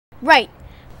Right,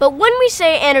 but when we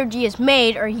say energy is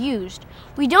made or used,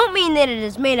 we don't mean that it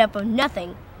is made up of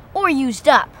nothing or used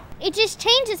up. It just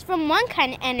changes from one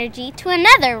kind of energy to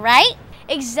another, right?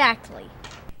 Exactly.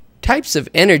 Types of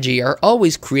energy are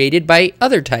always created by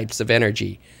other types of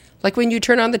energy, like when you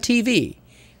turn on the TV.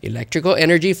 Electrical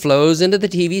energy flows into the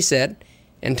TV set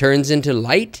and turns into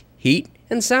light, heat,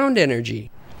 and sound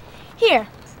energy. Here,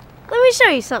 let me show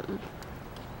you something.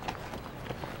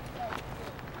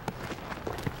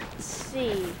 Let's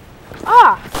see.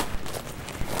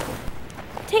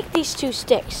 Take these two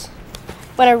sticks.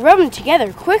 When I rub them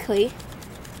together quickly,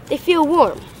 they feel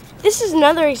warm. This is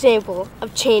another example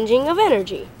of changing of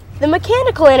energy. The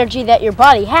mechanical energy that your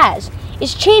body has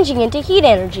is changing into heat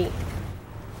energy.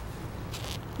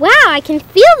 Wow, I can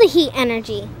feel the heat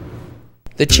energy.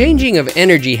 The changing of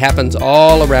energy happens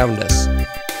all around us.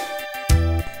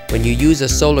 When you use a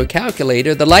solar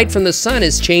calculator, the light from the sun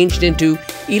is changed into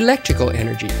electrical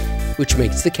energy, which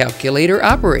makes the calculator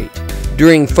operate.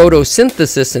 During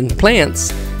photosynthesis in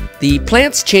plants, the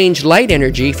plants change light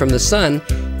energy from the sun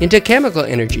into chemical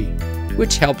energy,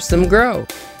 which helps them grow.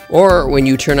 Or when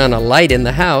you turn on a light in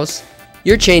the house,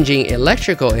 you're changing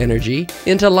electrical energy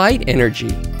into light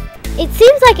energy. It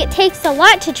seems like it takes a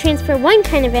lot to transfer one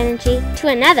kind of energy to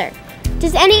another.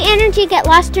 Does any energy get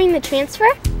lost during the transfer?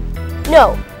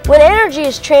 No, when energy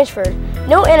is transferred,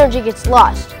 no energy gets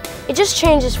lost. It just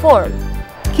changes form.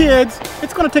 Kids,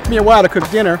 it's going to take me a while to cook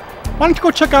dinner. Why don't you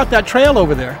go check out that trail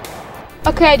over there?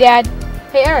 Okay, Dad.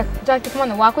 Hey, Eric, would you like to come on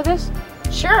the walk with us?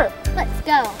 Sure. Let's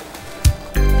go.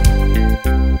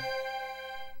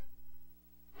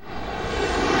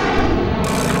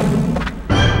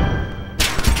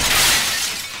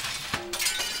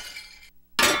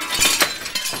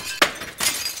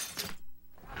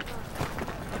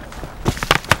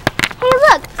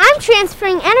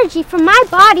 Transferring energy from my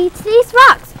body to these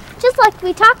rocks, just like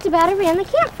we talked about around the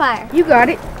campfire. You got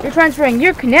it. You're transferring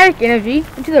your kinetic energy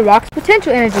into the rock's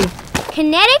potential energy.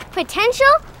 Kinetic potential?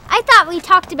 I thought we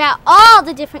talked about all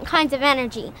the different kinds of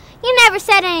energy. You never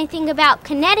said anything about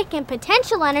kinetic and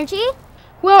potential energy.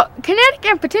 Well, kinetic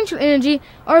and potential energy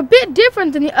are a bit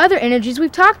different than the other energies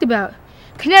we've talked about.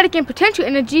 Kinetic and potential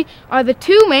energy are the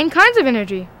two main kinds of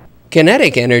energy.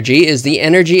 Kinetic energy is the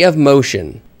energy of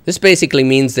motion. This basically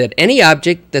means that any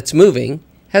object that's moving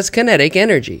has kinetic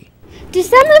energy. Do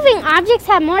some moving objects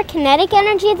have more kinetic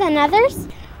energy than others?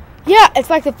 Yeah,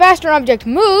 it's like the faster an object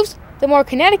moves, the more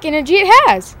kinetic energy it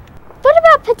has. What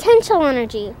about potential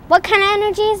energy? What kind of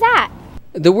energy is that?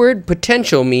 The word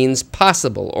potential means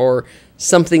possible or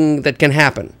something that can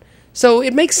happen. So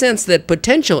it makes sense that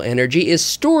potential energy is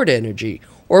stored energy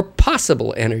or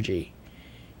possible energy.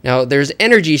 Now, there's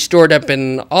energy stored up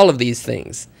in all of these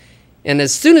things. And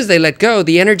as soon as they let go,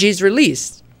 the energy is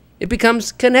released. It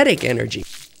becomes kinetic energy.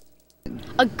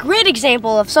 A great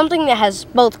example of something that has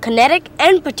both kinetic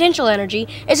and potential energy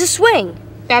is a swing.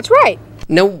 That's right.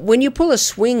 Now, when you pull a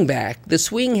swing back, the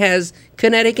swing has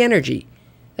kinetic energy.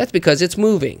 That's because it's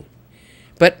moving.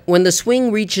 But when the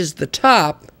swing reaches the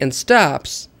top and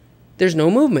stops, there's no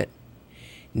movement.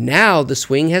 Now the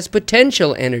swing has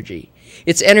potential energy.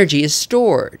 Its energy is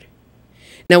stored.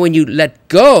 Now, when you let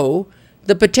go,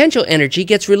 the potential energy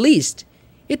gets released.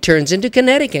 It turns into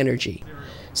kinetic energy.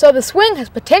 So the swing has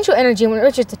potential energy when it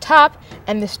reaches the top,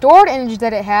 and the stored energy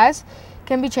that it has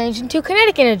can be changed into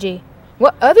kinetic energy.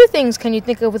 What other things can you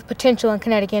think of with potential and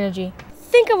kinetic energy?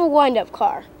 Think of a wind-up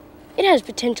car. It has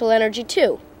potential energy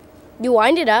too. You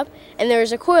wind it up, and there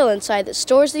is a coil inside that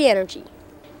stores the energy.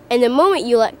 And the moment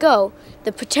you let go,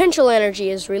 the potential energy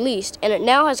is released, and it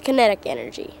now has kinetic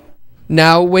energy.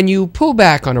 Now, when you pull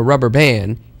back on a rubber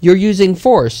band, you're using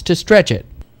force to stretch it.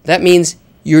 That means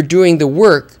you're doing the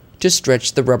work to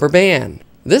stretch the rubber band.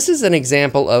 This is an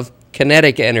example of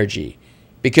kinetic energy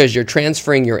because you're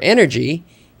transferring your energy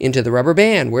into the rubber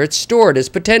band where it's stored as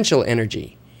potential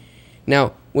energy.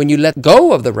 Now, when you let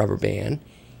go of the rubber band,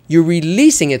 you're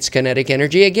releasing its kinetic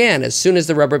energy again as soon as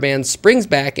the rubber band springs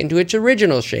back into its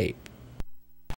original shape.